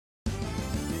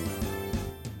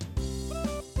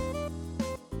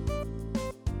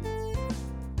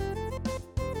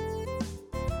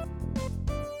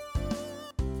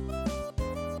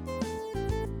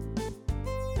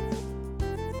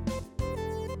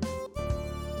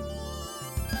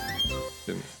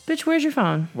question. Bitch, where's your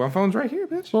phone? Well, my phone's right here,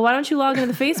 bitch. Well, why don't you log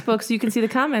into the Facebook so you can see the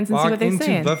comments and see what they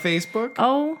say? Log into the Facebook?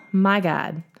 Oh, my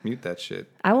God. Mute that shit.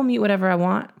 I will mute whatever I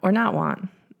want or not want.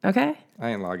 Okay? I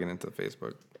ain't logging into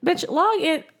Facebook. Bitch, log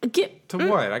in.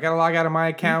 What? I gotta log out of my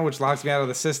account, which logs me out of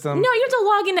the system. No, you have to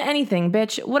log into anything,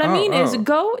 bitch. What I mean is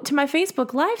go to my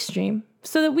Facebook live stream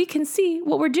so that we can see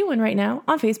what we're doing right now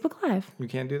on Facebook Live. You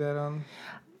can't do that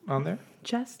on there?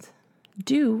 Just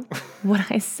do what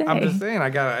I say. I'm just saying, I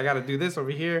gotta do this over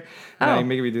here. Now you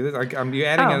making me do this. You're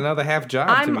adding another half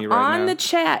job to me right now. I'm on the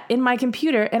chat in my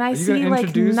computer, and I see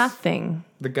like nothing.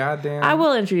 The goddamn... I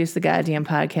will introduce the goddamn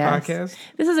podcast.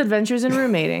 This is Adventures in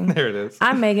Roommating. There it is.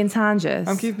 I'm Megan Tonjes.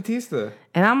 I'm Keith Batista.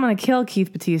 And I'm going to kill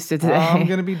Keith Batista today. I'm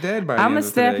going to be dead by the end I'm of going to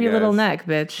snap today, your guys. little neck,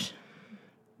 bitch.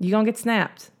 You going to get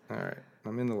snapped. All right.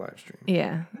 I'm in the live stream.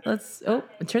 Yeah. Let's... Oh,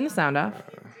 turn the sound off.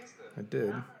 I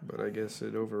did, but I guess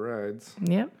it overrides.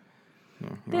 Yep.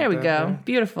 There we go. There?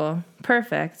 Beautiful.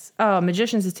 Perfect. Oh,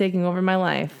 Magicians is taking over my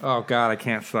life. Oh, God, I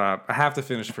can't stop. I have to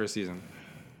finish first season.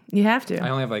 You have to. I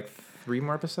only have like 3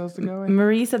 more episodes to go.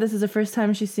 Marie said this is the first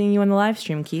time she's seeing you on the live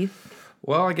stream, Keith.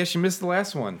 Well, I guess you missed the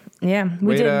last one. Yeah,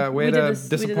 we did. Way to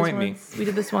disappoint me. We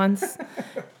did this once.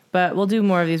 But we'll do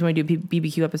more of these when we do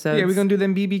BBQ episodes. Yeah, we're going to do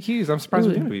them BBQs. I'm surprised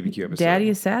we did a BBQ episode. Daddy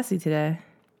is sassy today.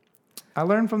 I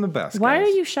learned from the best, Why guys.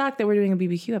 are you shocked that we're doing a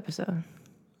BBQ episode?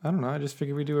 I don't know. I just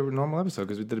figured we'd do a normal episode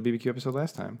because we did a BBQ episode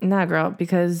last time. Nah, girl,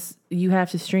 because you have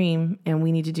to stream and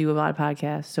we need to do a lot of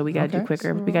podcasts, so we got to do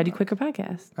quicker. So, we got to do quicker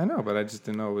podcasts. I know, but I just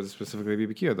didn't know it was specifically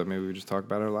BBQ. I thought maybe we would just talk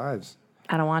about our lives.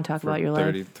 I don't want to talk about your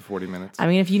 30 life. to 40 minutes. I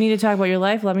mean, if you need to talk about your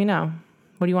life, let me know.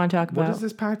 What do you want to talk about? What is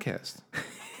this podcast?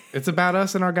 It's about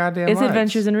us and our goddamn lives. It's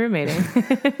Adventures in Roommating.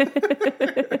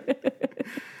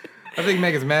 I think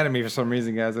Megan's mad at me for some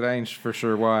reason, guys, and I ain't for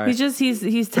sure why.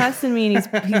 He's testing me, and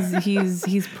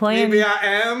he's playing. Maybe I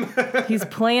am. He's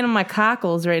playing on my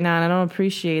cockles right now, and I don't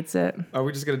appreciate it. Are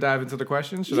we just gonna dive into the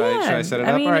questions? Should Yeah. I set it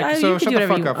I up? mean, All right, so you shut can do the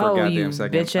fuck whatever up for you- a oh, goddamn you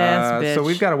second. bitch-ass bitch. So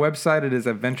we've got a website. It is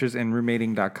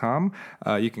adventuresinroommating.com.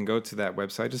 You can go to that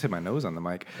website. Just hit my nose on the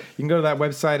mic. You can go to that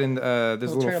website, and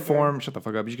there's a little form. Shut the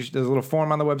fuck up. There's a little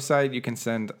form on the website. You can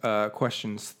send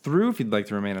questions through if you'd like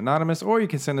to remain anonymous, or you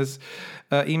can send us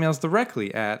emails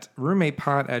directly at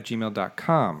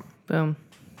roommatepod@gmail.com. Boom.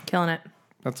 Killing it.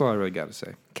 That's all I really got to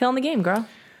say. Killing the game, girl.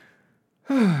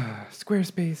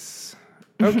 Squarespace.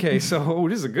 Okay, so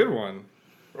this is a good one.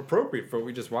 Appropriate for what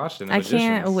we just watched in I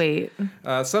can't wait.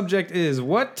 Subject is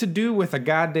what to do with a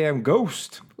goddamn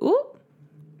ghost. Ooh.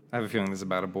 I have a feeling this is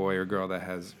about a boy or girl that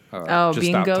has just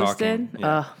being stopped ghosted? talking.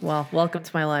 Yeah. Well, welcome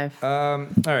to my life. All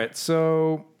right,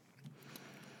 so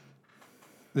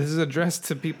this is addressed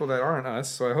to people that aren't us,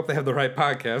 so I hope they have the right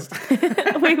podcast.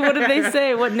 Wait, what did they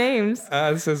say? What names?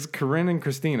 It says, Corinne and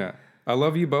Christina. I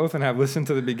love you both and have listened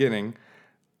to the beginning.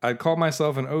 I'd call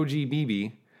myself an OG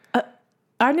BB.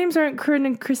 Our names aren't Corinne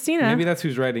and Christina. Maybe that's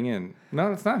who's writing in.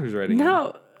 No, that's not who's writing in.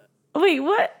 No. Wait,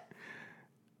 what?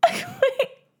 Wait,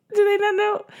 do they not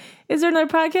know? Is there another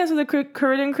podcast with a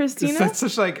Corinne and Christina? That's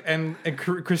such like, and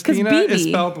Christina is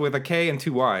spelled with a K and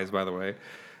 2 Y's, by the way.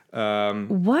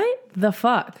 What the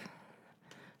fuck?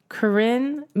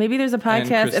 Corinne? Maybe there's a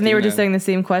podcast and they were just saying the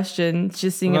same question,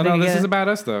 just seeing if they could this is about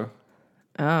us, though.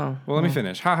 Oh. Well, let me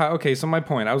finish. Haha. Okay, so my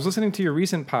point. I was listening to your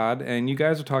recent pod, and you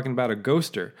guys were talking about a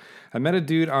ghoster. I met a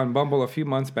dude on Bumble a few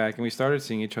months back, and we started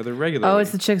seeing each other regularly. Oh,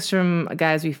 it's the chicks from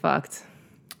Guys We Fucked.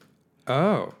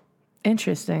 Oh.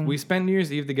 Interesting. We spent New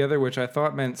Year's Eve together, which I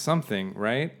thought meant something,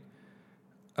 right?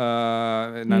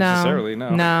 Not necessarily, no.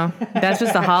 No, that's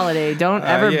just a holiday. Don't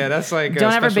ever. Yeah, that's like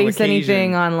don't ever base occasion.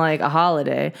 anything on like a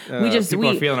holiday. We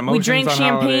drank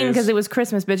champagne because it was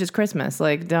Christmas, bitch. It's Christmas.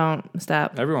 Like, don't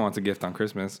stop. Everyone wants a gift on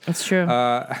Christmas. That's true.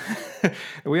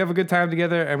 We have a good time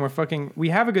together, and we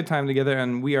have a good time together,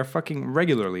 and we are fucking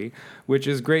regularly, which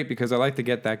is great because I like to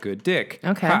get that good dick.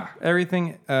 Okay.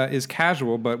 Everything is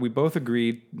casual, but we both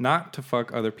agreed not to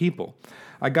fuck other people.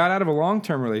 I got out of a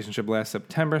long-term relationship last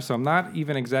September, so I'm not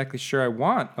even exactly sure I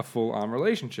want a full-on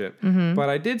relationship. Mm-hmm. But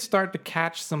I did start to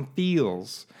catch some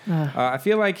feels. I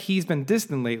feel like he's been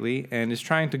distant lately and is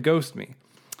trying to ghost me.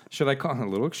 Should I call him a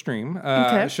little extreme?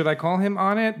 Okay. Should I call him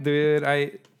on it? Did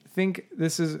I think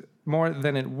this is more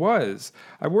than it was?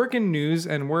 I work in news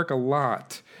and work a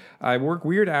lot. I work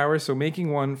weird hours, so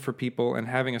making one for people and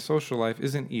having a social life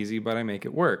isn't easy, but I make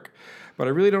it work. But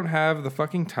I really don't have the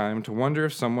fucking time to wonder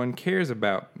if someone cares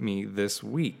about me this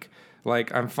week.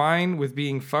 Like, I'm fine with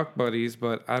being fuck buddies,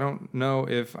 but I don't know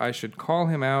if I should call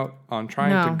him out on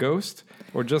trying to ghost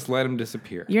or just let him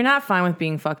disappear. You're not fine with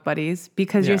being fuck buddies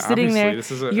because you're sitting there.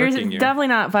 This is you're definitely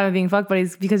not fine with being fuck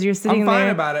buddies because you're sitting there. I'm fine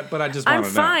about it, but I just want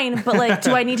to know. I'm fine, but like,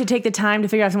 do I need to take the time to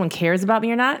figure out if someone cares about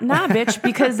me or not? Nah, bitch,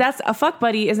 because that's a fuck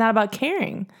buddy is not about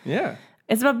caring. Yeah.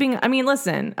 It's about being, I mean,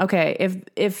 listen, okay,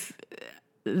 if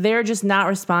they're just not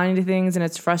responding to things and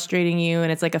it's frustrating you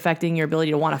and it's like affecting your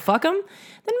ability to want to fuck them,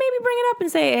 then maybe bring it up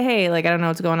and say, hey, like, I don't know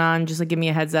what's going on. Just like give me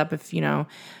a heads up if, are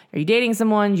you dating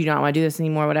someone? Do you not want to do this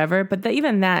anymore? Whatever. But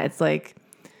even that, it's like,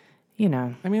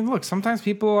 I mean, look, sometimes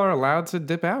people are allowed to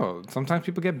dip out. Sometimes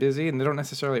people get busy and they don't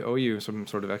necessarily owe you some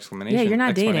sort of explanation. Yeah, you're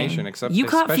not dating. Except you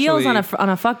caught feels on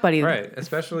a fuck buddy. Right.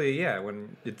 Especially,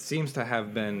 when it seems to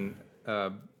have been,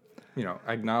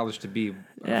 acknowledged to be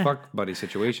a fuck buddy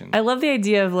situation. I love the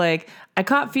idea of like, I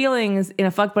caught feelings in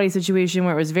a fuck buddy situation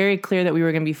where it was very clear that we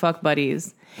were going to be fuck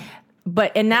buddies.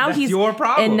 And now That's your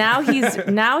problem.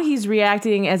 And now he's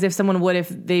reacting as if someone would if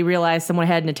they realized someone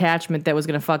had an attachment that was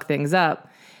going to fuck things up.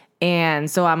 And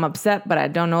so I'm upset, but I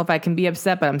don't know if I can be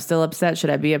upset, but I'm still upset.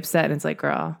 Should I be upset? And it's like,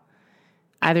 girl,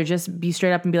 either just be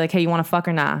straight up and be like, hey, you want to fuck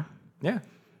or not? Yeah.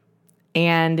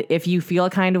 And if you feel a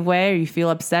kind of way or you feel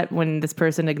upset when this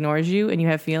person ignores you and you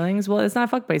have feelings, well, it's not a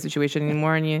fuck buddy situation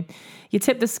anymore. And you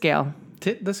tip the scale.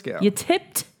 Tip the scale. You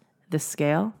tipped the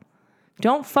scale.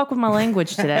 Don't fuck with my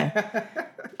language today.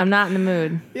 I'm not in the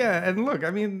mood. Yeah, and look, I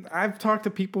mean, I've talked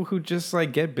to people who just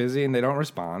like get busy and they don't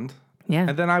respond. Yeah.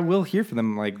 And then I will hear from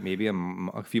them like maybe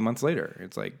a few months later.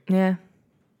 It's like... Yeah.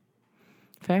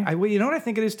 Fair. You know what I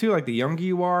think it is too? Like the younger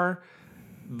you are,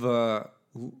 the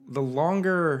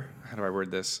longer... How do I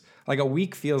word this? Like a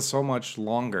week feels so much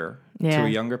longer to a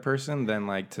younger person than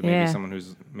like to maybe someone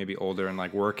who's maybe older and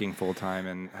like working full time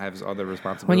and has other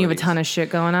responsibilities. When you have a ton of shit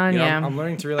going on, I'm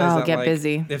learning to realize that get like,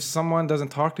 busy. If someone doesn't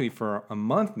talk to me for a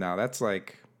month now, that's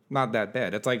like not that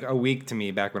bad. It's like a week to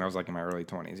me back when I was like in my early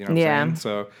 20s. You know what I'm saying?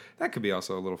 So that could be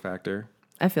also a little factor.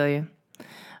 I feel you.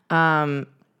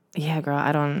 Yeah, girl,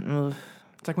 I don't... Oof.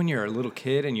 It's like when you're a little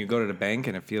kid and you go to the bank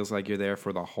and it feels like you're there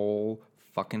for the whole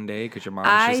fucking day because your mom's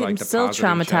just like depositing checks. I'm still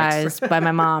traumatized by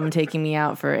my mom taking me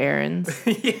out for errands.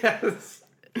 Yes.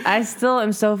 I still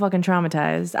am so fucking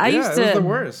traumatized. I used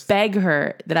to beg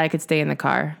her that I could stay in the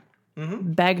car.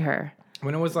 Mm-hmm. Beg her.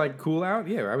 When it was like cool out,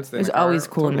 I would stay in the car. It was always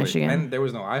cool in Michigan. And there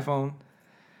was no iPhone.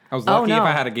 I was lucky if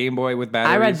I had a Game Boy with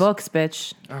batteries. I read books,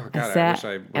 bitch. Oh, God, I sat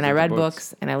and I read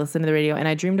books and I listened to the radio and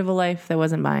I dreamed of a life that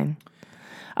wasn't mine.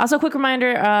 Also, quick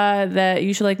reminder that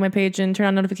you should like my page and turn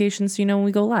on notifications so you know when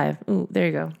we go live. Ooh, there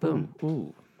you go.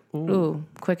 Boom. Ooh,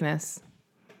 quickness.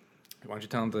 Why don't you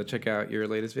tell them to check out your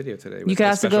latest video today? You can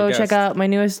also go check out my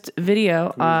newest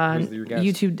video on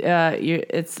YouTube.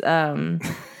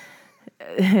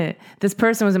 This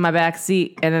person was in my back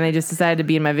seat, and then they just decided to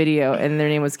be in my video, and their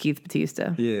name was Keith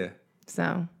Batista. Yeah.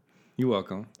 So. You're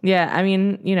welcome. Yeah, I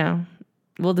mean,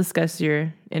 we'll discuss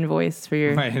your invoice for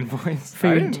your... My invoice?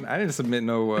 I didn't submit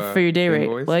no for your day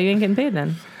invoice. Rate. Well, you ain't getting paid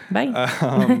then. Bye.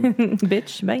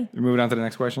 Bitch, bye. You're moving on to the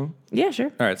next question? Yeah,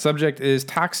 sure. All right, subject is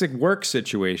toxic work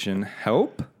situation.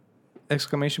 Help?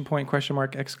 Exclamation point, question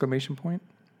mark, exclamation point.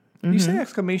 Mm-hmm. You say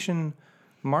exclamation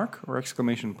mark or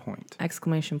exclamation point?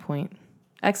 Exclamation point.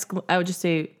 I would just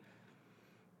say,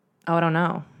 I don't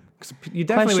know. You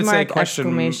definitely would say question.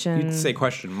 Exclamation. You'd say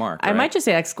question mark. I right? might just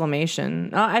say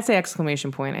exclamation. I'd say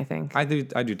exclamation point. I think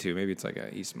I do too. Maybe it's like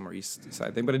a more east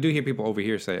side thing, but I do hear people over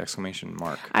here say exclamation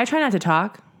mark. I try not to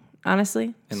talk,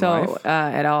 honestly. In life?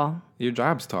 At all. Your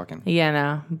job's talking. Yeah,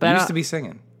 no. But you used to be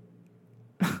singing.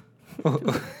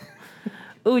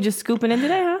 Ooh, just scooping in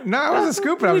today, huh? No, I wasn't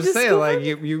scooping. I was just saying, like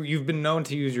you've been known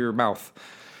to use your mouth.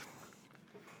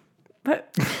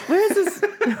 But where is this?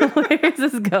 Where is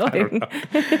this going?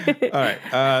 All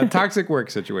right, toxic work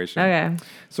situation. Okay.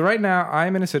 So right now, I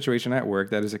am in a situation at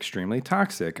work that is extremely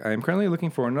toxic. I am currently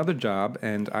looking for another job,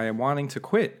 and I am wanting to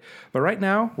quit. But right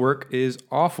now, work is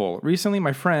awful. Recently,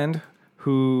 my friend,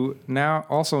 who now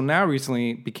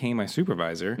recently became my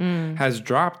supervisor, has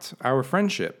dropped our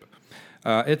friendship.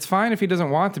 It's fine if he doesn't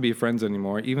want to be friends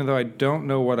anymore, even though I don't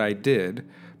know what I did.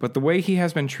 But the way he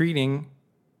has been treating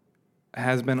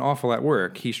has been awful at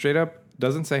work. He straight up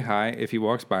doesn't say hi if he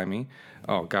walks by me.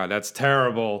 Oh, God, that's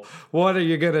terrible. What are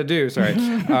you going to do? Sorry.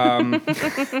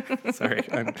 Sorry.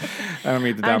 I don't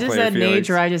mean to downplay I'm just your at an feelings. age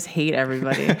where I just hate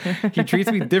everybody. He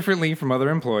treats me differently from other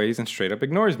employees and straight up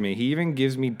ignores me. He even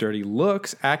gives me dirty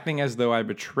looks, acting as though I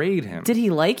betrayed him. Did he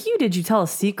like you? Did you tell a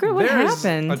secret? What There's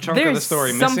happened? a chunk of the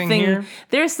story missing here.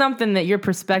 There's something that your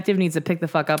perspective needs to pick the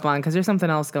fuck up on because there's something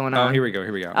else going on. Oh, here we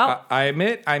go. Oh. I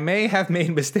admit I may have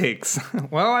made mistakes.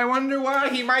 Well, I wonder why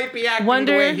he might be acting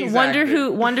the way he's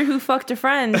acting. Wonder who fucked a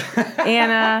friend,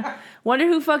 and wonder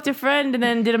who fucked a friend and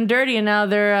then did them dirty, and now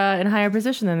they're in a higher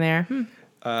position than they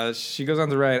are. She goes on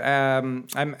to write,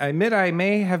 I admit I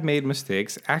may have made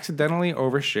mistakes, accidentally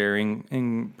oversharing.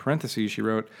 In parentheses, she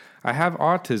wrote, I have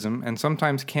autism and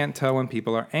sometimes can't tell when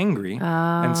people are angry,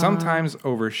 and sometimes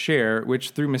overshare,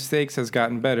 which through mistakes has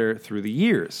gotten better through the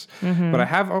years.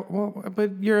 Mm-hmm.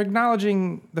 But you're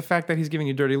acknowledging the fact that he's giving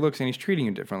you dirty looks and he's treating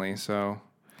you differently, so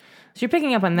you're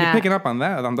picking up on that. You're picking up on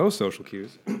that, on those social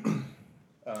cues.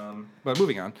 But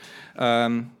moving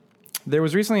on. There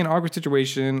was recently an awkward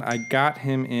situation. I got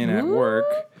him in at work.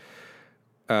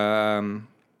 Now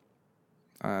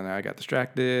I got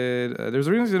distracted. There was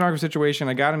recently an awkward situation.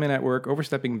 I got him in at work,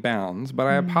 overstepping bounds, but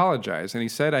I apologized, and he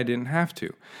said I didn't have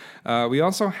to. We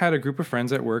also had a group of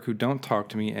friends at work who don't talk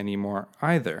to me anymore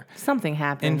either. Something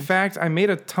happened. In fact, I made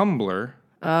a Tumblr,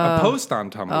 a post on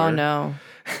Tumblr. Oh, no.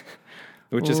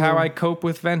 Which is how I cope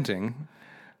with venting.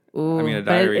 Ooh, I mean, a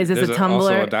diary. Is this There's a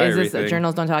Tumblr? a diary Is this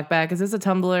Journals Don't Talk Back? Is this a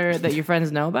Tumblr that your friends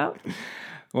know about?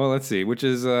 Well, let's see. Which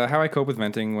is how I cope with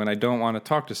venting when I don't want to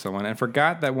talk to someone, and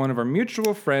forgot that one of our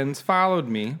mutual friends followed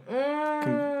me,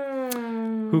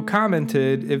 who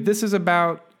commented, if this is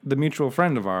about the mutual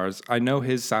friend of ours, I know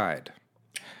his side.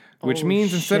 Which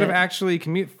means instead of actually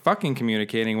fucking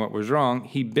communicating what was wrong,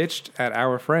 he bitched at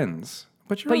our friends.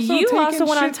 But you also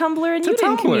went on Tumblr and you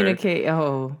didn't communicate.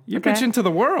 Oh, you're bitching to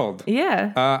the world.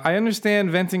 Yeah. I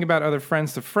understand venting about other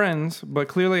friends to friends, but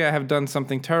clearly I have done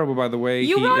something terrible by the way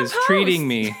he is treating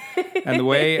me and the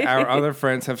way our other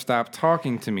friends have stopped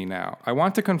talking to me now. I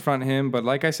want to confront him, but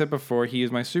like I said before, he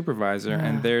is my supervisor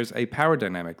and there's a power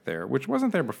dynamic there, which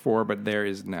wasn't there before, but there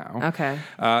is now. Okay.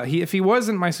 If he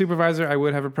wasn't my supervisor, I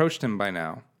would have approached him by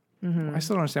now. Mm-hmm. I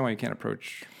still don't understand why you can't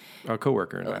approach a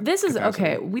coworker. This is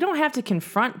okay. We don't have to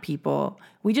confront people.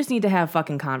 We just need to have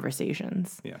fucking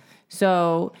conversations. Yeah.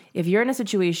 So if you're in a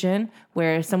situation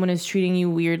where someone is treating you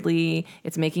weirdly,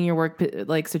 it's making your work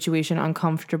situation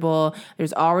uncomfortable.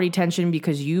 There's already tension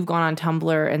because you've gone on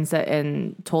Tumblr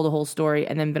and told a whole story,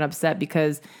 and then been upset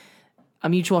because a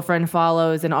mutual friend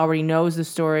follows and already knows the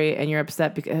story, and you're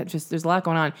upset because there's a lot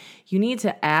going on. You need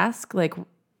to ask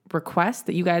request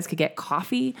that you guys could get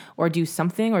coffee or do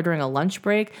something, or during a lunch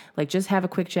break, just have a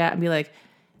quick chat and be like,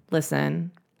 listen,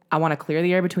 I want to clear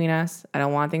the air between us. I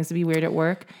don't want things to be weird at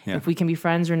work. Yeah. If we can be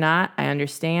friends or not, I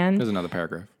understand. There's another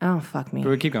paragraph. Oh, fuck me.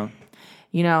 But keep going.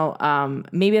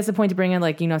 Maybe that's the point to bring in,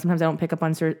 sometimes I don't pick up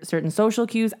on certain social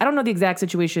cues. I don't know the exact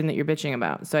situation that you're bitching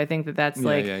about. So I think that's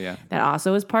that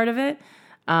also is part of it.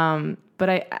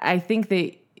 But I think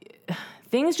that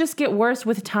things just get worse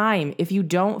with time. If you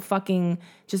don't fucking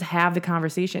just have the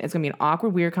conversation, it's going to be an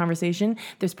awkward, weird conversation.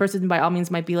 This person by all means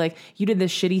might be like, you did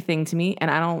this shitty thing to me and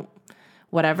I don't,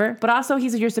 whatever. But also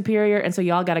he's your superior. And so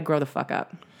y'all got to grow the fuck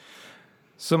up.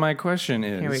 So my question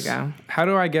is, here we go. How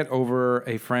do you get over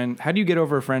a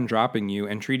friend dropping you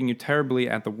and treating you terribly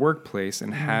at the workplace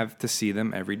and have to see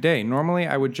them every day? Normally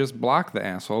I would just block the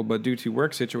asshole, but due to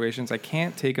work situations, I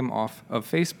can't take him off of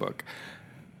Facebook.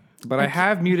 But I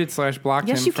have muted / blocked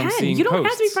him from seeing posts. You don't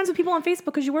have to be friends with people on Facebook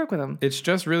because you work with them. It's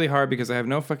just really hard because I have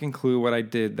no fucking clue what I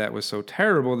did that was so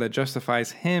terrible that justifies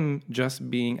him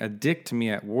just being a dick to me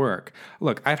at work.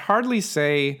 Look, I'd hardly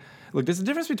say... Look, there's a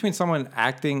difference between someone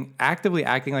actively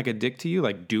acting like a dick to you,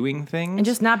 like doing things, and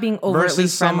just not being overtly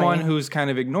versus friendly. Someone who's kind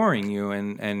of ignoring you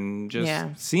and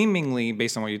just seemingly,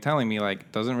 based on what you're telling me,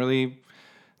 doesn't really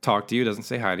talk to you, doesn't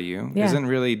say hi to you, isn't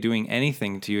really doing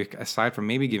anything to you aside from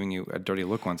maybe giving you a dirty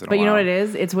look once in a while. But you know what it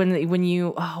is? It's when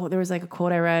you there was a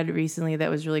quote I read recently that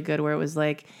was really good where it was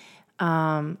like,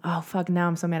 now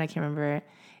I'm so mad I can't remember it.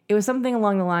 It was something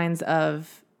along the lines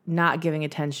of not giving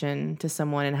attention to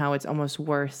someone and how it's almost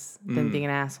worse than being an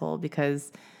asshole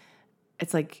because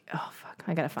it's like, oh fuck,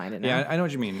 I gotta find it now. Yeah, I know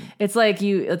what you mean. It's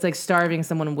like starving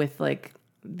someone with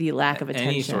the lack of attention.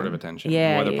 Any sort of attention,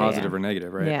 whether positive or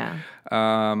negative, right? Yeah.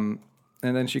 And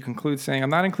then she concludes saying,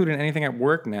 I'm not including anything at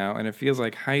work now, and it feels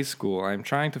like high school. I'm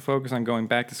trying to focus on going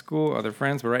back to school, other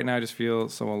friends, but right now I just feel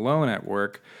so alone at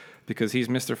work. because he's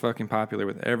Mr. fucking popular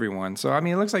with everyone. So, I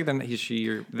mean, it looks like then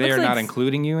they are like not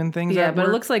including you in things. Yeah, but work.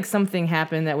 it looks like something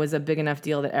happened that was a big enough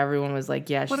deal that everyone was like,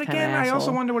 yeah, she's But kind of again, an I asshole.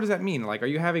 also wonder, what does that mean? Like, are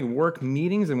you having work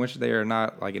meetings in which they are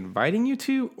not, like, inviting you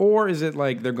to? Or is it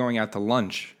like they're going out to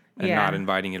lunch and not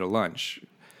inviting you to lunch?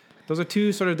 Those are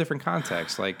two sort of different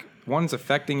contexts. Like, one's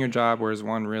affecting your job, whereas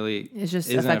one really It's just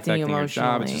isn't affecting you your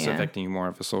job. It's emotionally, just yeah. affecting you more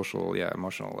of a social,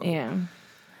 emotional level. Yeah.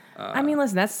 I mean,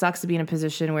 listen, that sucks to be in a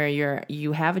position where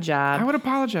you have a job. I would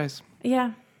apologize.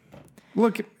 Yeah.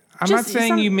 Look, I'm Just not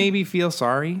saying you maybe feel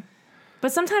sorry.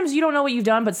 But sometimes you don't know what you've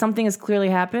done, but something has clearly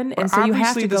happened, and so you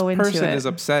have to go into it. Obviously, this person is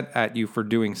upset at you for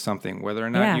doing something, whether or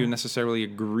not you necessarily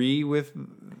agree with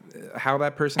how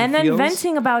that person feels. And then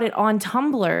venting about it on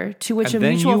Tumblr, to which a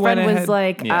mutual friend was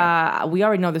like, we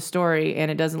already know the story,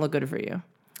 and it doesn't look good for you.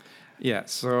 Yeah,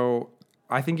 so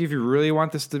I think if you really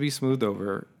want this to be smoothed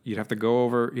over, you have to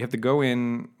go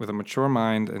in with a mature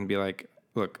mind and be like,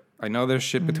 look, I know there's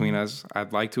shit between us.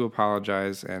 I'd like to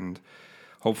apologize and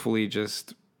hopefully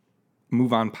just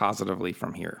move on positively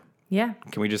from here. Yeah.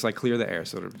 Can we just like clear the air,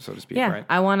 so to speak, right?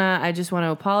 I just want to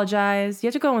apologize. You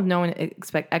have to go in with no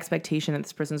expectation that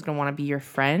this person's going to want to be your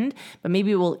friend, but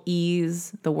maybe it will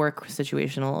ease the work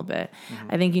situation a little bit. Mm-hmm.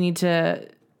 I think you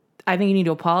need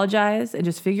to apologize and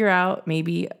just figure out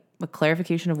maybe a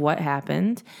clarification of what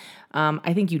happened.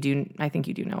 I think you do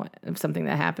know it, something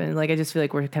that happened. Like, I just feel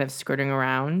like we're kind of skirting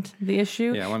around the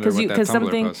issue. Yeah, I wonder what that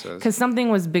Tumblr post says. Because something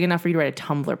was big enough for you to write a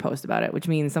Tumblr post about it, which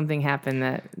means something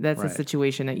happened that's a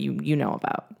situation that you know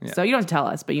about. Yeah. So you don't have to tell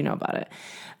us, but you know about it.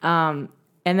 And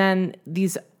then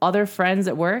these other friends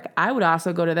at work, I would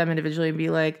also go to them individually and be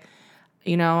like,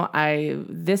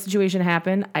 this situation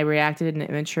happened. I reacted in an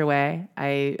immature way.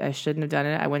 I shouldn't have done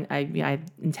it. I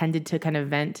intended to kind of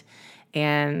vent,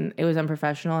 and it was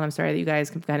unprofessional, and I'm sorry that you guys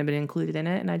have kind of been included in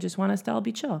it, and I just want us to all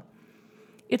be chill.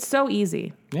 It's so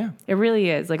easy. Yeah. It really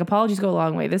is. Like, apologies go a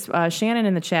long way. This Shannon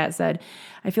in the chat said,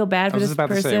 I feel bad for this person. I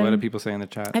was just about to say, what do people say in the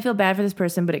chat? I feel bad for this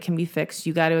person, but it can be fixed.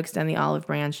 You got to extend the olive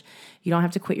branch. You don't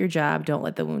have to quit your job. Don't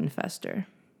let the wound fester.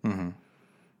 Mm-hmm.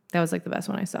 That was like the best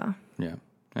one I saw. Yeah.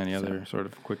 Any other sort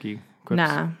of quips?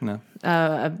 Nah. No.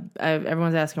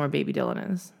 Everyone's asking where Baby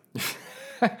Dylan is.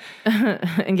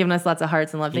 And giving us lots of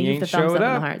hearts and love. Thank you for the thumbs up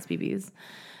and the hearts, BBs.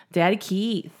 Daddy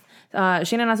Keith.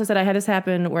 Shannon also said, I had this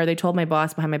happen where they told my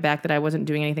boss behind my back that I wasn't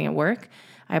doing anything at work.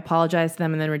 I apologized to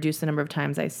them and then reduced the number of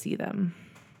times I see them.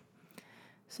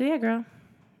 So yeah, girl.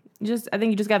 I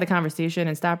think you just got the conversation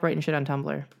and stop writing shit on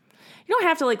Tumblr. You don't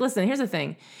have to, listen, here's the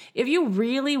thing. If you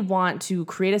really want to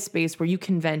create a space where you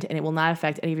can vent and it will not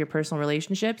affect any of your personal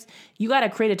relationships, you got to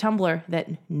create a Tumblr that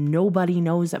nobody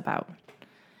knows about.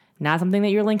 Not something that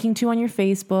you're linking to on your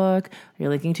Facebook, or you're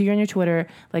linking to on your Twitter,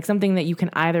 like something that you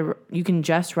can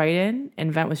just write in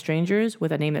and vent with strangers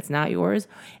with a name that's not yours,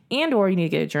 or you need to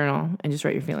get a journal and just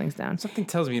write your feelings down. Something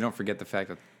tells me you don't forget the fact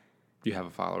that you have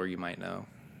a follower you might know.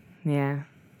 Yeah.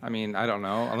 I mean, I don't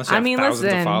know. Unless you have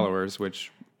thousands of followers,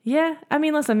 which... Yeah. I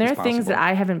mean, listen, there are things that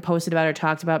I haven't posted about or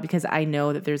talked about because I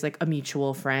know that there's like a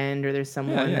mutual friend or there's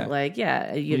someone that you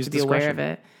have to be aware of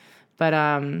it.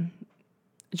 But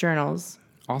journals...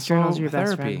 Also, journals are your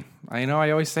therapy. Best friend. I know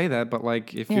I always say that, but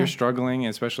like if you're struggling,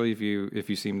 especially if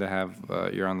you seem to have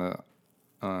you're on the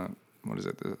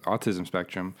the autism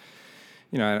spectrum,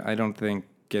 I don't think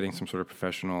getting some sort of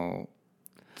professional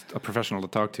to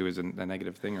talk to is a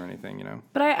negative thing or anything,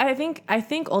 But I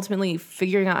think ultimately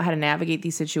figuring out how to navigate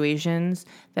these situations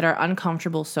that are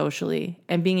uncomfortable socially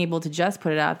and being able to just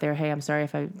put it out there. Hey, I'm sorry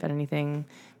if I've done anything.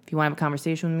 If you want to have a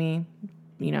conversation with me,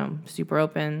 super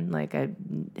open, like I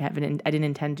didn't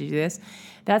intend to do this.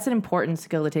 That's an important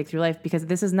skill to take through life because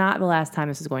this is not the last time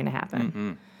this is going to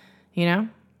happen.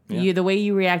 Mm-hmm. The way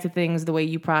you react to things, the way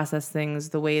you process things,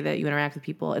 the way that you interact with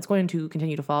people, it's going to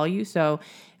continue to follow you. So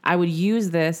I would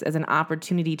use this as an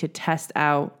opportunity to test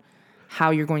out how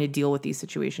you're going to deal with these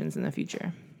situations in the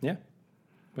future. Yeah.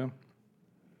 Boom.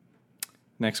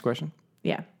 Next question.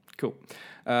 Yeah. Cool.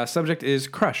 Subject is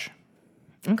crush.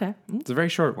 Okay. It's a very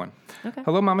short one. Okay.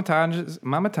 Hello, Mama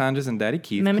Tanjas and Daddy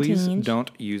Keith. Please don't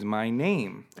use my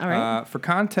name. All right. For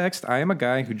context, I am a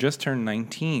guy who just turned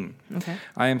 19. Okay.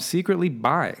 I am secretly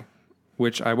bi,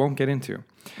 which I won't get into.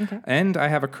 Okay. And I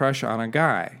have a crush on a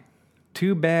guy.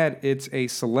 Too bad it's a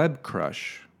celeb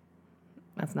crush.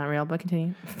 That's not real, but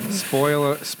continue.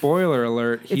 Spoiler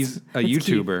alert, he's a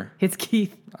YouTuber. It's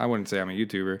Keith. I wouldn't say I'm a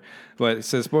YouTuber, but it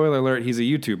says spoiler alert, he's a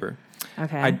YouTuber.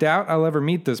 Okay. I doubt I'll ever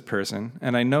meet this person,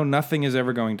 and I know nothing is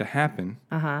ever going to happen,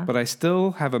 but I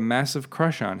still have a massive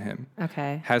crush on him.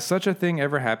 Okay. Has such a thing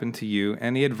ever happened to you?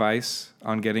 Any advice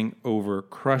on getting over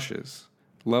crushes?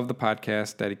 Love the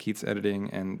podcast, Daddy Keith's editing,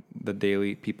 and the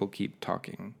daily people keep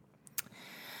talking.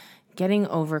 Getting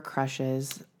over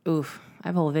crushes. Oof. I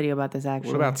have a whole video about this,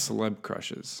 actually. What about celeb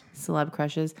crushes? Celeb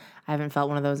crushes. I haven't felt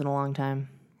one of those in a long time.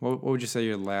 What would you say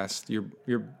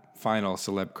your final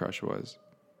celeb crush was?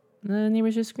 The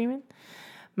neighbors just screaming?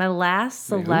 My last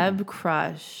celeb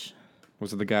crush.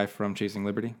 Was it the guy from Chasing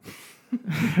Liberty?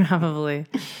 Probably.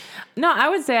 No, I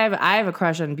would say I have a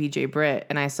crush on BJ Britt,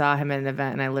 and I saw him at an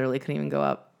event, and I literally couldn't even go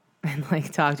up and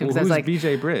like talk to him. Well, I was like,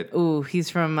 BJ Britt? Ooh, he's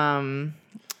from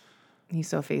he's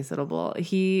so faceable.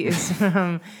 He is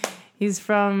he's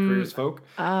from Queer Folk?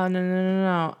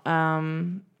 No.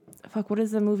 Fuck, what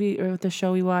is the movie or the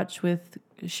show we watch with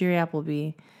Shiri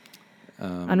Appleby?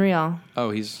 Unreal.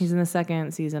 Oh, he's in the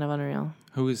second season of Unreal.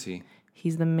 Who is he?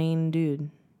 He's the main dude.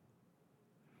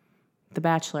 The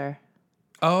Bachelor.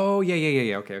 Oh,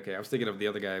 yeah. Okay. I was thinking of the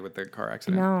other guy with the car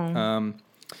accident. No.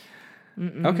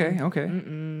 Okay.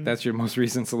 That's your most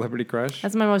recent celebrity crush?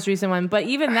 That's my most recent one. But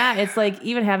even that, it's like,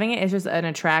 even having it, it's just an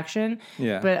attraction.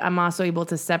 Yeah. But I'm also able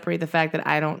to separate the fact that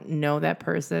I don't know that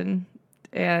person.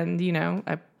 And, who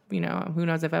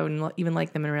knows if I would even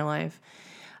like them in real life.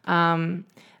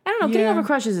 I don't know. Getting over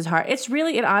crushes is hard.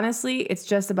 Honestly, it's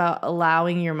just about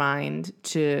allowing your mind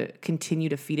to continue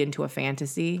to feed into a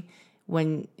fantasy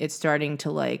when it's starting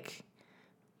to like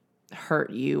hurt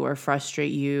you or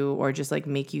frustrate you or just like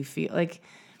make you feel like,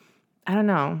 I don't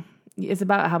know. It's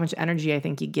about how much energy I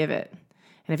think you give it.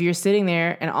 And if you're sitting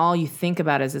there and all you think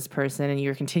about is this person and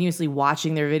you're continuously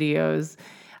watching their videos,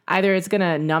 either it's going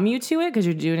to numb you to it because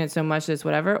you're doing it so much that it's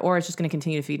whatever, or it's just going to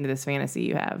continue to feed into this fantasy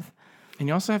you have. And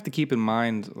you also have to keep in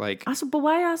mind, like... But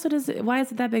why is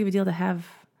it that big of a deal to have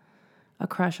a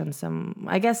crush on some...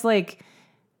 I guess, like,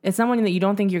 it's someone that you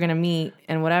don't think you're going to meet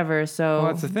and whatever, so... Well,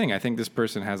 that's the thing. I think this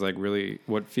person has, like,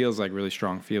 what feels like really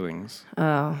strong feelings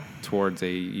towards a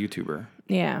YouTuber.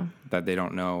 Yeah. That they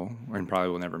don't know and probably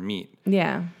will never meet.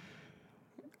 Yeah.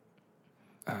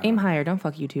 Aim higher. Don't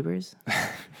fuck YouTubers.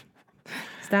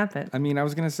 Stop it. I mean, I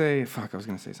was going to say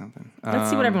something.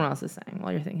 Let's see what everyone else is saying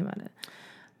while you're thinking about it.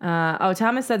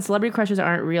 Thomas said celebrity crushes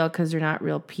aren't real because they're not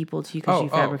real people to you because you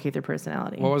fabricate their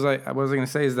personality. What was I going to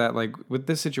say is that, like, with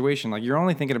this situation, like, you're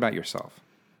only thinking about yourself.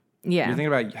 Yeah. You're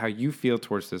thinking about how you feel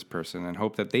towards this person and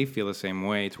hope that they feel the same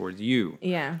way towards you.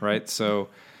 Yeah. Right? So,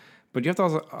 but you have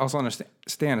to also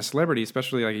understand a celebrity,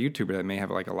 especially like a YouTuber that may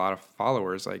have like a lot of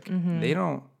followers, like they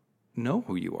don't know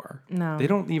who you are. No. They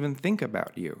don't even think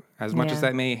about you as much as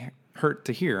that may hurt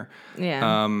to hear.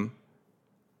 Yeah.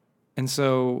 And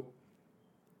so...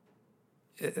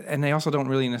 And they also don't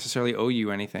really necessarily owe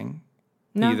you anything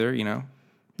either,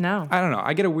 No. I don't know.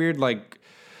 I get a weird, like,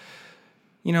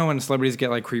 when celebrities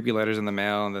get, like, creepy letters in the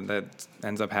mail and then that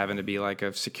ends up having to be, like,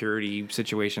 a security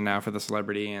situation now for the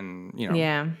celebrity and,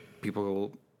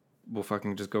 people will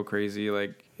fucking just go crazy.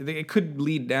 Like, it could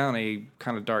lead down a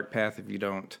kind of dark path if you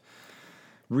don't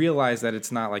realize that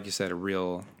it's not, like you said, a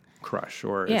real crush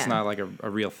or it's not, like, a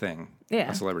real thing,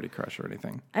 a celebrity crush or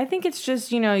anything. I think it's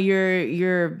just,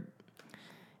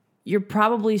 you're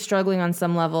probably struggling on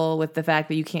some level with the fact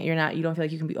that you don't feel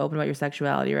like you can be open about your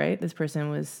sexuality, right? This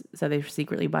person said they were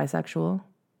secretly bisexual,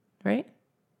 right?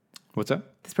 What's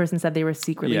up? This person said they were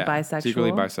secretly bisexual.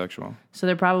 Secretly bisexual. So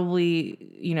they're probably,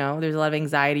 there's a lot of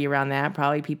anxiety around that,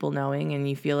 probably people knowing, and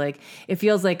it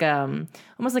feels like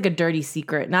almost like a dirty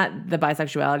secret, not the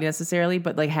bisexuality necessarily,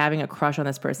 but like having a crush on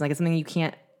this person. Like it's something you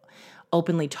can't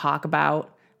openly talk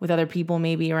about with other people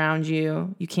maybe around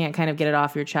you. You can't kind of get it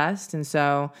off your chest. And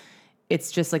so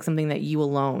it's just like something that you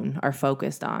alone are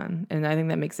focused on. And I think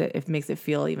that makes it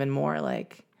feel even more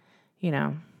like,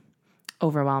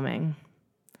 overwhelming.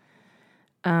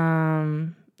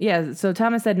 So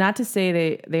Thomas said, not to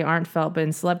say they aren't felt, but in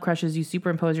celeb crushes, you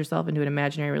superimpose yourself into an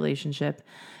imaginary relationship,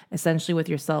 essentially with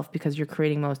yourself because you're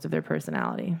creating most of their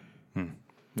personality.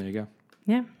 There you go.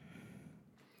 Yeah.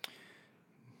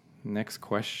 Next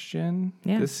question.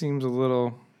 Yeah. This seems a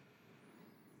little,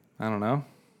 I don't know.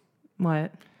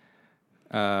 What?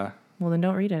 Well, then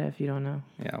don't read it if you don't know.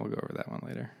 Yeah, we'll go over that one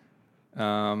later.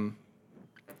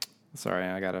 Sorry,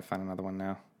 I gotta find another one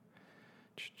now.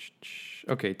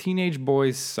 Okay, teenage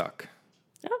boys suck.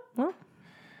 Oh,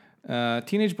 well.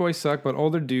 Teenage boys suck, but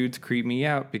older dudes creep me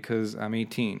out because I'm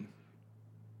 18.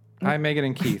 Hi, Megan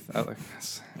and Keith. I like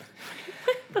this.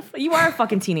 You are a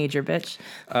fucking teenager, bitch.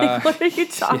 Like, what are you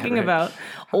talking about?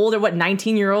 Older,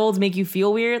 19-year-olds make you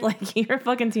feel weird? Like, you're a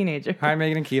fucking teenager. Hi,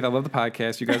 Megan and Keith. I love the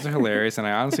podcast. You guys are hilarious, and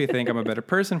I honestly think I'm a better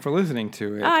person for listening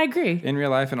to it. I agree. In real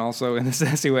life and also in the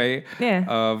sassy way Yeah.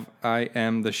 of I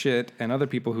am the shit, and other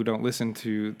people who don't listen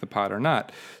to the pod are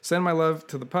not. Send my love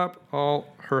to the pup. I hope all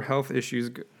her health issues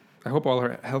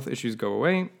go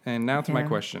away. And now to my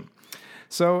question.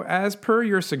 So, as per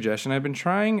your suggestion, I've been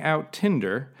trying out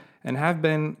Tinder and have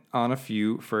been on a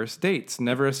few first dates.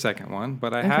 Never a second one,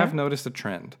 but I have noticed a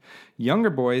trend.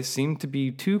 Younger boys seem to be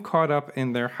too caught up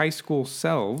in their high school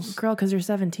selves. Girl, because you're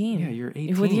 17. Yeah, you're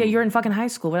 18. You're in fucking high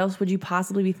school. What else would you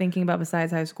possibly be thinking about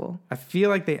besides high school? I feel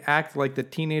like they act like the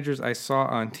teenagers I saw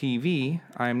on TV.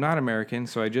 I am not American,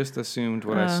 so I just assumed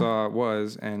what I saw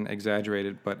was and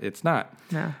exaggerated, but it's not.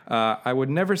 No. I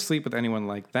would never sleep with anyone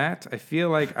like that. I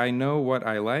feel like I know what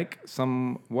I like,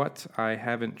 somewhat I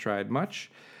haven't tried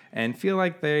much, and feel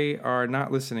like they are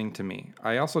not listening to me.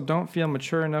 I also don't feel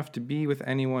mature enough to be with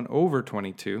anyone over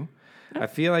 22. I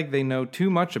feel like they know too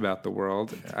much about the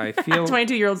world. I feel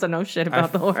 22-year-olds don't know shit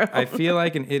about the world. I feel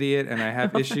like an idiot, and I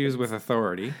have issues with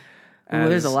authority. Ooh,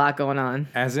 there's a lot going on.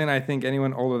 As in, I think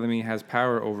anyone older than me has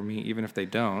power over me, even if they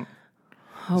don't.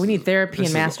 Oh, we need therapy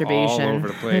and masturbation. All over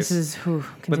the place. This is,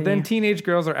 but then teenage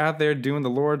girls are out there doing the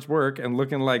Lord's work and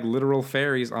looking like literal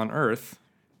fairies on Earth.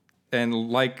 And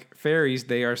like fairies,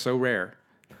 they are so rare.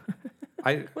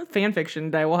 What fan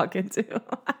fiction did I walk into?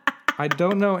 I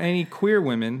don't know any queer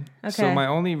women, so Okay. my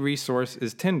only resource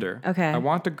is Tinder. Okay. I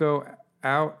want to go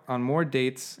out on more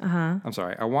dates. I'm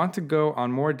sorry. I want to go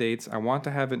on more dates. I want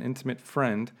to have an intimate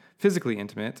friend, physically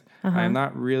intimate. I am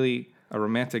not really a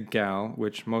romantic gal,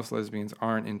 which most lesbians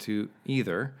aren't into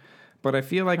either. But I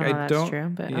feel like I don't. True,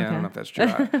 but I okay. don't know if that's true.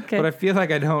 Okay. But I feel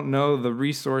like I don't know the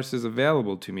resources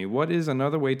available to me. What is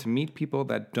another way to meet people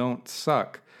that don't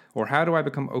suck? Or how do I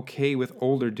become okay with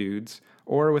older dudes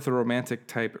or with a romantic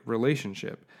type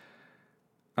relationship?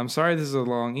 I'm sorry this is a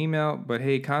long email, but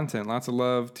hey, content. Lots of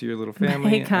love to your little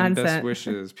family and best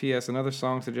wishes. P.S. Another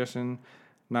song suggestion,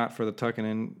 not for the tucking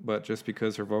in, but just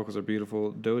because her vocals are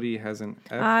beautiful. Dodie has an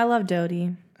EP. I love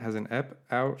Dodie. Has an EP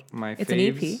out. My It's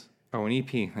faves. an EP. Oh, an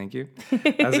EP. Thank you.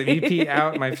 Has an EP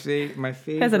out. My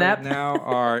faves right now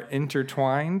are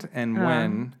Intertwined and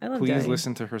When. I love Please Dodie.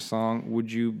 listen to her song.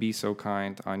 Would you be so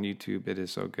kind on YouTube? It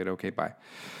is so good. Okay, bye.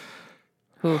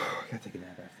 Who? Gotta take a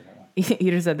nap after that one.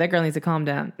 You just said that girl needs to calm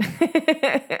down.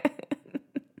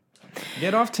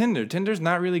 Get off Tinder. Tinder's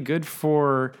not really good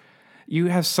for. You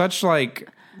have such like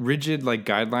rigid like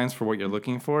guidelines for what you're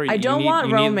looking for. I don't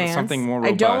want romance. Need something more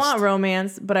robust. I don't want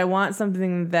romance, but I want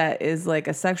something that is like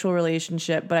a sexual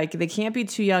relationship. But they can't be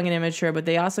too young and immature, but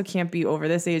they also can't be over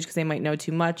this age because they might know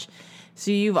too much.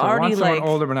 So you've already I want like someone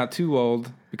older, but not too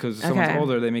old, because if someone's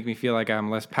older, they make me feel like I have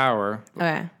less power.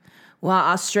 Okay. Well,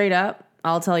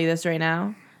 I'll tell you this right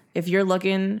now. If you're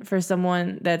looking for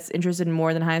someone that's interested in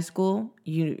more than high school,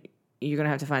 you're gonna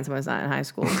have to find someone that's not in high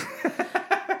school.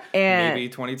 And, maybe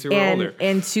 22 or older.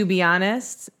 And to be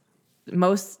honest,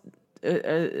 most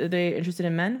are they interested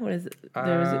in men? What is it?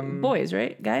 There's boys,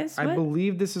 right? Guys? I What?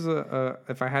 believe this is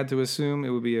if I had to assume, it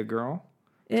would be a girl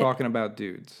talking about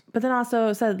dudes. But then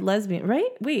also said lesbian, right?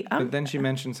 Wait, But then she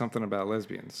mentioned something about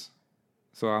lesbians.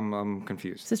 So I'm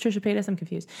confused. is this Trisha Paytas? I'm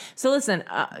confused. So listen,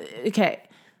 okay.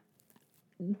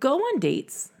 Go on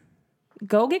dates.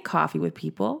 Go get coffee with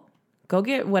people. Go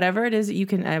get whatever it is that you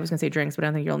can. I was going to say drinks, but I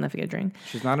don't think you're old enough to get a drink.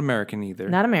 She's not American either.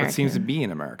 Not American. But seems to be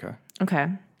in America. Okay.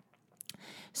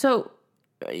 So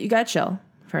you got to chill,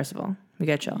 first of all. You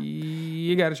got to chill.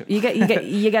 You got to chill.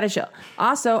 You got to chill.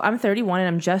 Also, I'm 31 and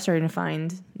I'm just starting to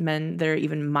find men that are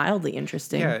even mildly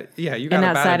interesting. Yeah, you got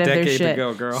about a decade to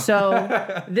go, girl.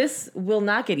 So this will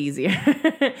not get easier.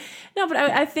 No, but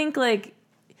I think like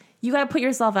you got to put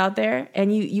yourself out there,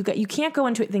 and you can't go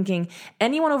into it thinking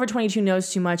anyone over 22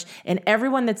 knows too much, and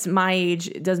everyone that's my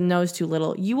age knows too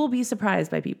little. You will be surprised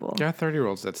by people. There are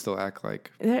 30-year-olds that still act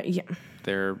like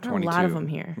they're 22. A lot of them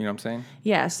here. You know what I'm saying?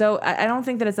 Yeah, so I don't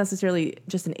think that it's necessarily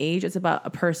just an age. It's about a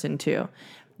person, too.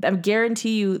 I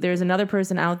guarantee you there's another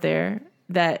person out there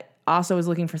that also is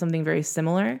looking for something very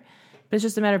similar, but it's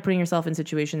just a matter of putting yourself in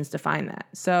situations to find that.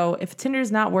 So if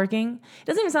Tinder's not working, it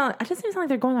doesn't even sound like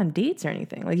they're going on dates or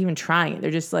anything, like even trying it.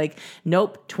 They're just like,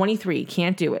 nope, 23,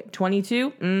 can't do it.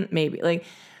 22, maybe. Like,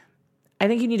 I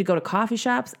think you need to go to coffee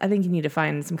shops. I think you need to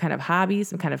find some kind of hobby,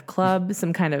 some kind of club,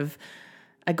 some kind of...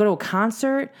 go to a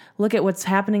concert, look at what's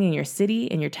happening in your city,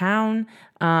 in your town,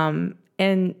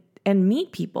 and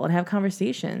meet people and have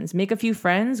conversations. Make a few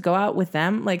friends, go out with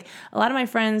them. Like a lot of my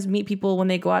friends meet people when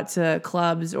they go out to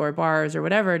clubs or bars or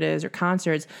whatever it is, or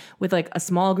concerts with like a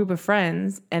small group of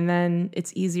friends, and then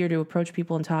it's easier to approach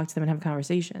people and talk to them and have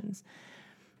conversations.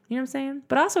 You know what I'm saying?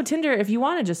 But also Tinder, if you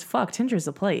want to just fuck, Tinder's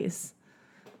the place.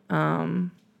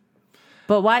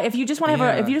 But why? If you just want to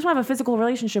have a physical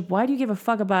relationship, why do you give a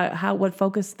fuck about what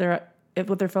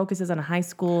their focus is on high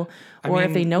school, or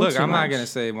if they know too much? Look, I'm not going to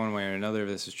say one way or another if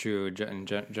this is true.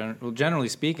 Generally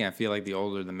speaking, I feel like the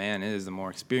older the man is, the more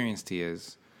experienced he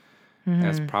is. Mm-hmm.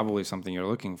 That's probably something you're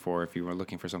looking for if you were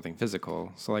looking for something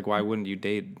physical. So, like, why wouldn't you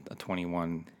date a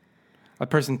 21? a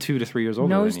person 2 to 3 years older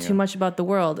knows than you. too much about the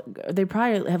world. They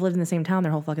probably have lived in the same town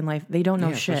their whole fucking life. They don't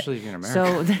know shit. Especially if you're in America.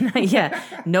 So they're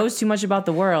not, knows too much about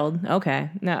the world.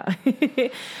 Okay, no. So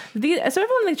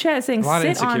everyone in the chat is saying, a lot of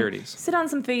insecurities. Sit on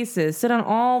some faces. Sit on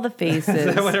all the faces.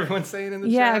 Is that what everyone's saying in the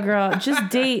chat? Yeah, girl. Just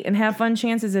date and have fun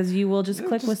chances as you will just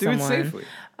click with someone. Do it safely.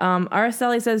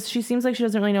 Araceli says she seems like she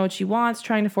doesn't really know what she wants.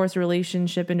 Trying to force a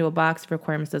relationship into a box of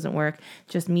requirements doesn't work.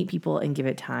 Just meet people and give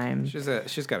it time. She's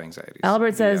got anxieties.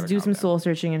 Albert says do some soul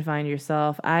searching and find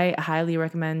yourself. I highly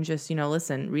recommend just,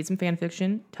 listen, read some fan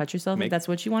fiction, touch yourself if that's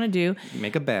what you want to do.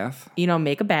 Make a bath.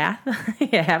 Make a bath.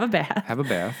 Yeah, have a bath. Have a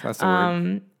bath. That's the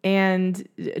word. And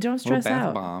don't stress bath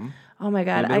out. Bomb. Oh my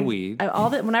God. Weed.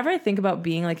 Whenever I think about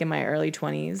being like in my early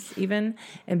 20s even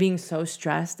and being so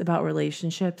stressed about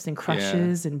relationships and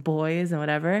crushes and boys and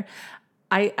whatever,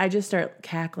 I just start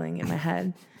cackling in my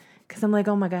head because I'm like,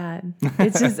 oh my God,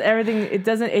 it's just everything.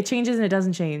 It changes and it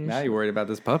doesn't change. Now you're worried about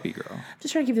this puppy, girl. I'm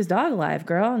just trying to keep this dog alive,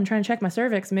 girl. I'm trying to check my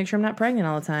cervix and make sure I'm not pregnant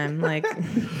all the time. Like,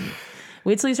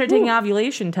 wait till you start taking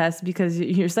ovulation tests because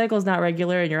your cycle's not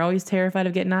regular and you're always terrified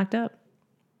of getting knocked up.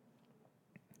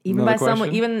 Even when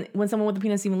someone with a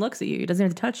penis even looks at you, it doesn't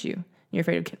have to touch you. You're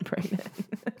afraid of getting pregnant.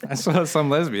 I saw some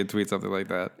lesbian tweet something like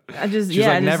that. She's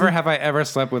never have I ever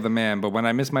slept with a man, but when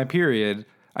I miss my period,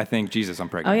 I think, Jesus, I'm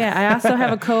pregnant. Oh yeah, I also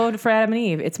have a code for Adam and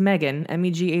Eve. It's Megan,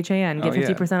 MEGHAN. Get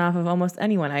 50% off of almost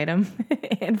any one item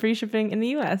and free shipping in the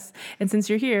U.S. And since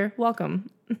you're here,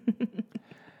 welcome.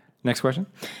 Next question?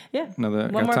 Yeah.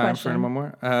 One more question. One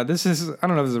more? This is, I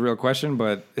don't know if this is a real question,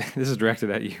 but this is directed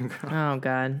at you. Oh,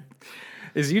 God.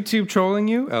 Is YouTube trolling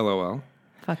you? LOL.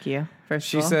 Fuck you.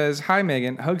 She says, hi,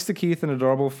 Megan. Hugs to Keith and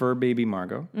adorable fur baby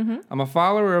Margot. Mm-hmm. I'm a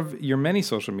follower of your many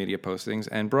social media postings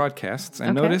and broadcasts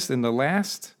and noticed in the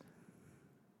last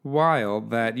while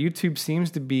that YouTube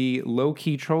seems to be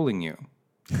low-key trolling you.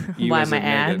 Why, my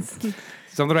ads?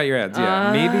 Something about your ads,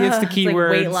 yeah. Maybe it's the keywords.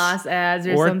 Like weight loss ads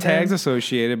or something. Or tags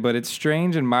associated, but it's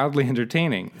strange and mildly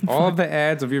entertaining. All of the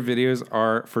ads of your videos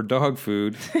are for dog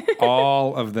food.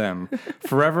 All of them.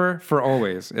 Forever, for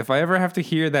always. If I ever have to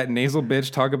hear that nasal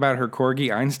bitch talk about her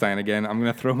corgi Einstein again, I'm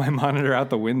going to throw my monitor out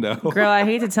the window. Girl, I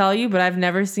hate to tell you, but I've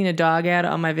never seen a dog ad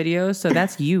on my videos, so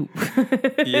that's you.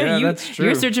 Yeah, that's true.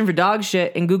 You're searching for dog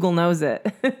shit, and Google knows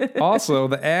it. Also,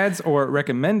 the ads or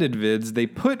recommended vids they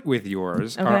put with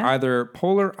yours are either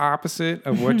polar opposite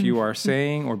of what you are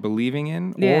saying or believing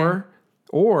in,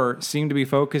 or seem to be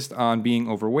focused on being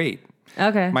overweight.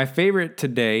 Okay. My favorite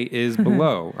today is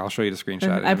below. I'll show you the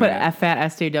screenshot. I put a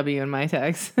fat SJW in my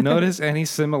text. Notice any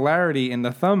similarity in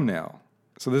the thumbnail.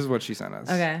 So this is what she sent us.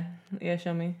 Okay. Yeah,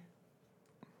 show me.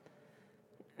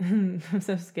 I'm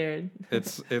so scared. I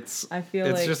feel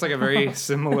it's just like a very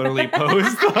similarly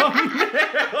posed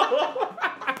thumbnail.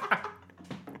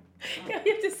 You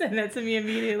have to send that to me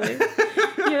immediately.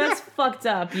 Yeah, that's fucked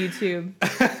up, YouTube.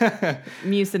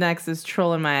 Mucinex is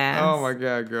trolling my ass. Oh my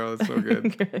God, girl, that's so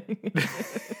good.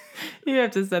 You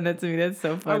have to send that to me. That's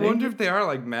so funny. I wonder if they are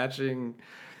like matching.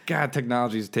 God,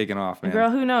 technology's taken off, man. Girl,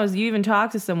 who knows? You even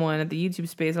talk to someone at the YouTube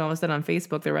space, and all of a sudden on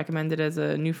Facebook, they're recommended as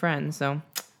a new friend. So,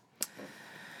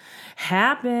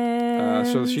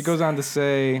 happens. So she goes on to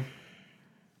say,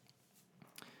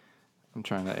 I'm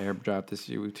trying to airdrop this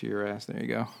to your ass. There you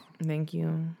go. Thank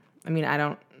you. I mean, I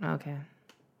don't... Okay.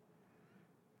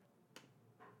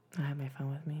 I have my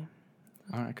phone with me.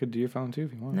 All right, I could do your phone too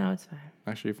if you want. No, it's fine.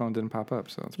 Actually, your phone didn't pop up,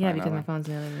 so it's yeah, because my phone's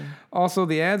the other way. Also,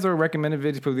 the ads or recommended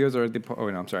videos are the... Oh,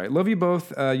 no, I'm sorry. Love you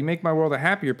both. You make my world a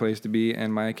happier place to be,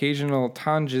 and my occasional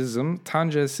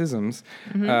tangisms,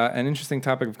 an interesting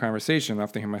topic of conversation. I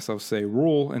often hear myself say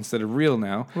rule instead of real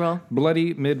now. Roll.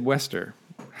 Bloody Midwester.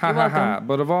 Ha ha ha.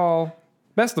 But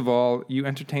best of all, you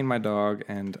entertain my dog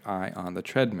and I on the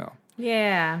treadmill.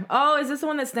 Yeah. Oh, is this the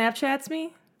one that Snapchats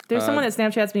me? There's someone that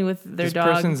Snapchats me with their dog.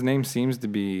 This person's name seems to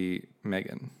be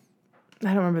Megan.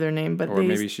 I don't remember their name, but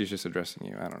maybe she's just addressing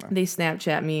you. I don't know. They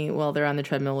Snapchat me while they're on the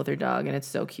treadmill with their dog, and it's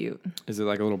so cute. Is it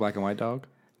like a little black and white dog?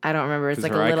 I don't remember. It's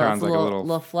like a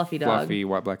little fluffy dog. Fluffy,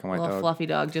 white, black and white dog. Fluffy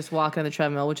dog just walking on the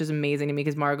treadmill, which is amazing to me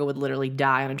because Margot would literally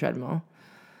die on a treadmill.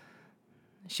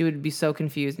 She would be so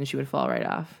confused and she would fall right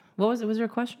off. What was it? Was there a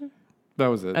question? That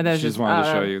was it. She just wanted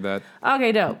to show you that.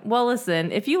 Okay, dope. Well,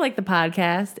 listen, if you like the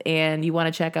podcast and you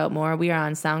want to check out more, we are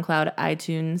on SoundCloud,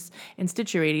 iTunes, and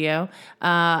Stitcher Radio.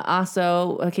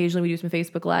 Also, occasionally we do some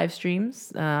Facebook live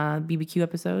streams, BBQ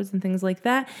episodes, and things like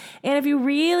that. And if you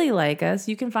really like us,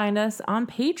 you can find us on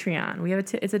Patreon. We have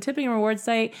it's a tipping and reward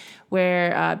site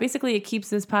where basically it keeps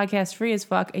this podcast free as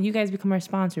fuck, and you guys become our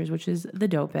sponsors, which is the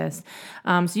dopest.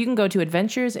 So you can go to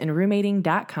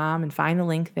adventuresandroommating.com and find the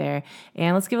link there.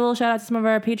 And let's give a little shout out to some of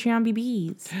our Patreon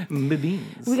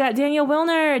BBs. We got Danielle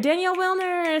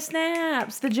Wilner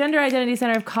snaps. The Gender Identity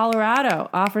Center of Colorado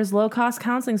offers low-cost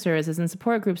counseling services and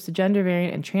support groups to gender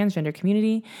variant and transgender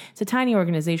community. It's a tiny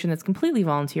organization that's completely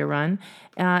volunteer-run.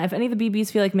 If any of the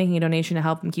BBs feel like making a donation to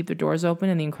help them keep their doors open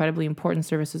and the incredibly important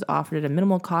services offered at a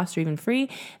minimal cost or even free,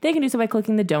 they can do so by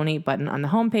clicking the donate button on the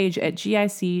homepage at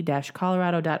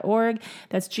gic-colorado.org.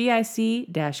 That's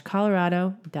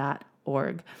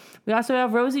gic-colorado.org. We also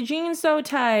have Rosie Jean So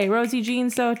Tight.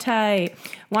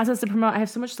 Wants us to promote. I have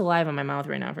so much saliva in my mouth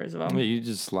right now, first of all. Yeah, you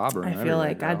just slobbering. I feel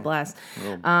like, God bless.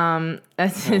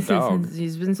 It's been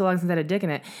so long since I had a dick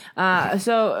in it.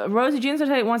 So Rosie Jean So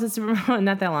Tight wants us to promote,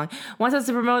 not that long, wants us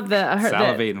to promote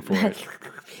salivating for it.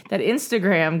 That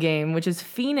Instagram game, which is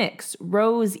Phoenix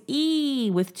Rose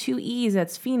E with 2 E's.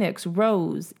 That's Phoenix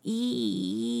Rose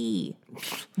E.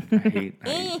 I hate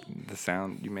the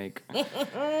sound you make.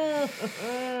 Are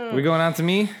we going on to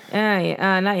me?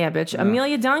 Not yet, bitch. No.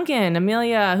 Amelia Duncan.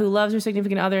 Amelia, who loves her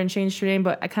significant other and changed her name,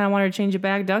 but I kind of want her to change it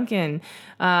back. Duncan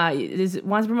wants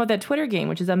to promote that Twitter game,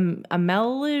 which is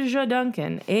Amelija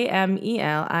Duncan.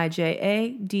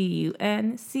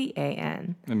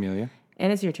 AMELIJADUNCAN. Amelia.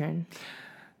 And it's your turn.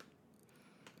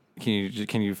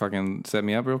 Can you fucking set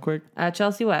me up real quick?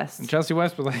 Chelsea West. Chelsea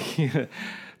West would like you to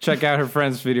check out her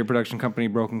friend's video production company,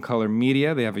 Broken Color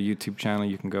Media. They have a YouTube channel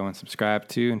you can go and subscribe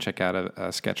to and check out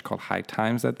a sketch called High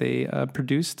Times that they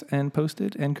produced and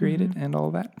posted and created and all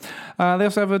of that. They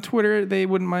also have a Twitter they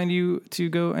wouldn't mind you to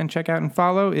go and check out and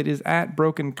follow. It is at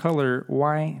Broken Color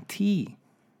YT.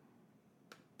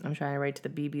 I'm trying to write to the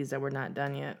BBs that we're not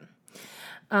done yet.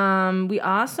 We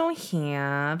also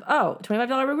have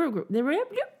 $25 group.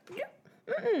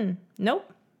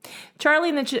 Nope. Charlie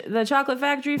and the Chocolate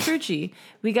Factory Frucci.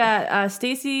 We got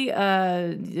Stacy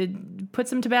put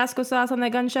some Tabasco sauce on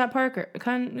that Gunshot Parker.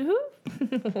 Who?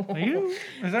 Are you?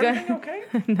 Is everything okay?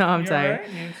 No, I'm tired.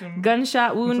 Right?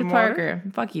 Gunshot Wound Parker. Water?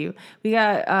 Fuck you. We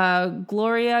got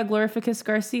Gloria Glorificus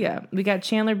Garcia. We got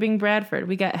Chandler Bing Bradford.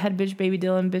 We got Head Bitch Baby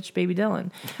Dylan.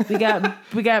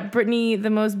 We got Brittany, the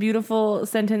most beautiful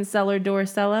sentence seller door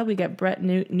Stella. We got Brett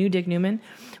New Dick Newman.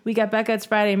 We got Becca, it's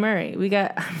Friday Murray. We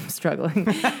got I'm struggling.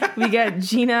 We got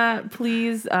Gina,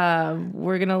 please.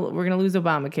 We're gonna lose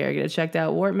Obamacare. Get it checked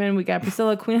out. Wortman. We got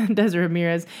Priscilla, Queen of Desert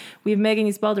Ramirez. We have Megan,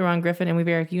 you spelled it wrong, Griffin, and we have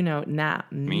Eric, me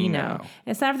know.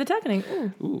 It's time for the tuckening.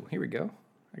 Ooh, here we go.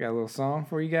 I got a little song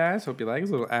for you guys. Hope you like it. It's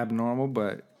a little abnormal,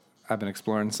 but I've been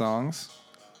exploring songs.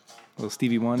 A little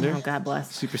Stevie Wonder. Oh, God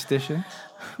bless. Superstition.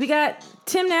 We got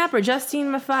Tim Napper,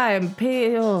 Justine Maffei,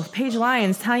 Paige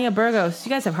Lyons, Tanya Burgos. You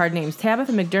guys have hard names.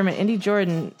 Tabitha McDermott, Indy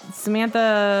Jordan,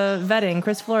 Samantha Vetting,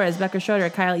 Chris Flores, Becca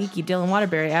Schroeder, Kyle Eakey, Dylan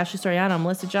Waterbury, Ashley Soriano,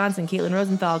 Melissa Johnson, Caitlin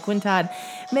Rosenthal, Quinn Todd,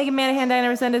 Megan Manahan, Diana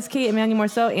Resendez, Kate Emmanuel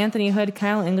Morceau, Anthony Hood,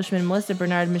 Kyle Englishman, Melissa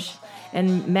Bernard,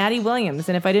 and Maddie Williams.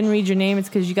 And if I didn't read your name, it's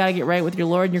because you got to get right with your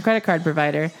Lord and your credit card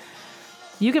provider.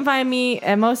 You can find me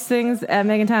at most things at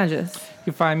Megan Tonjes. You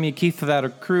can find me, Keith Without a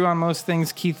Crew, on most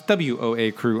things, Keith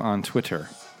WOA Crew on Twitter.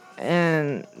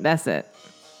 And that's it.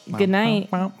 Good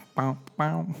night. Good night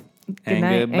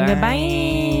and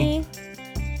goodbye.